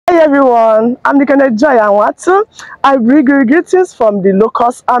everyone, I'm the Anwatu. I bring you greetings from the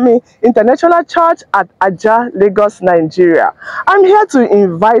Locust Army International Church at Aja, Lagos, Nigeria. I'm here to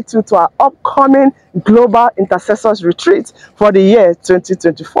invite you to our upcoming Global Intercessor's Retreat for the year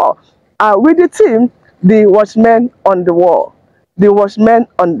 2024. With the team, the Watchmen on the Wall. The Watchmen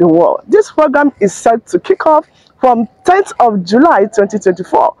on the Wall. This program is set to kick off from 10th of July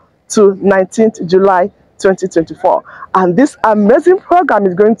 2024 to 19th July 2024, and this amazing program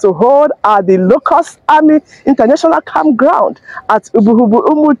is going to hold at the Locust Army International Campground at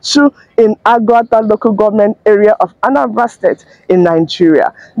Umuchu in Anwatu local government area of Anambra State in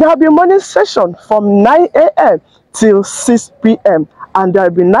Nigeria. There will be a morning session from 9 a.m. till 6 p.m. and there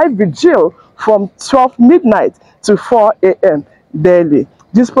will be night vigil from 12 midnight to 4 a.m. daily.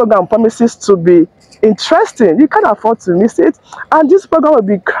 This program promises to be interesting. You can't afford to miss it, and this program will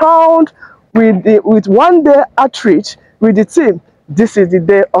be crowned with one day outreach with the team. This is the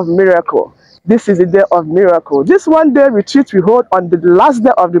day of miracle. This is the day of miracle. This one day retreat we hold on the last day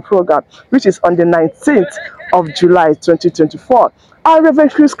of the program, which is on the 19th of July 2024. Our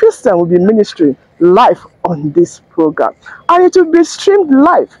Reverend Christian will be ministering live on this program, and it will be streamed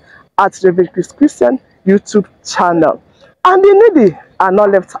live at Reverend Christian YouTube channel. And the needy are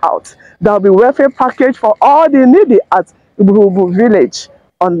not left out. There will be welfare package for all the needy at Ubuhubu village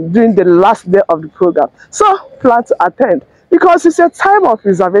during the last day of the program. So plan to attend, because it's a time of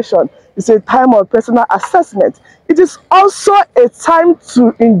reservation. It's a time of personal assessment. It is also a time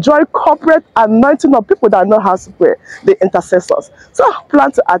to enjoy corporate anointing of people that know how to pray, the intercessors. So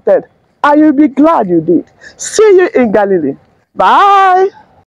plan to attend, and you'll be glad you did. See you in Galilee. Bye.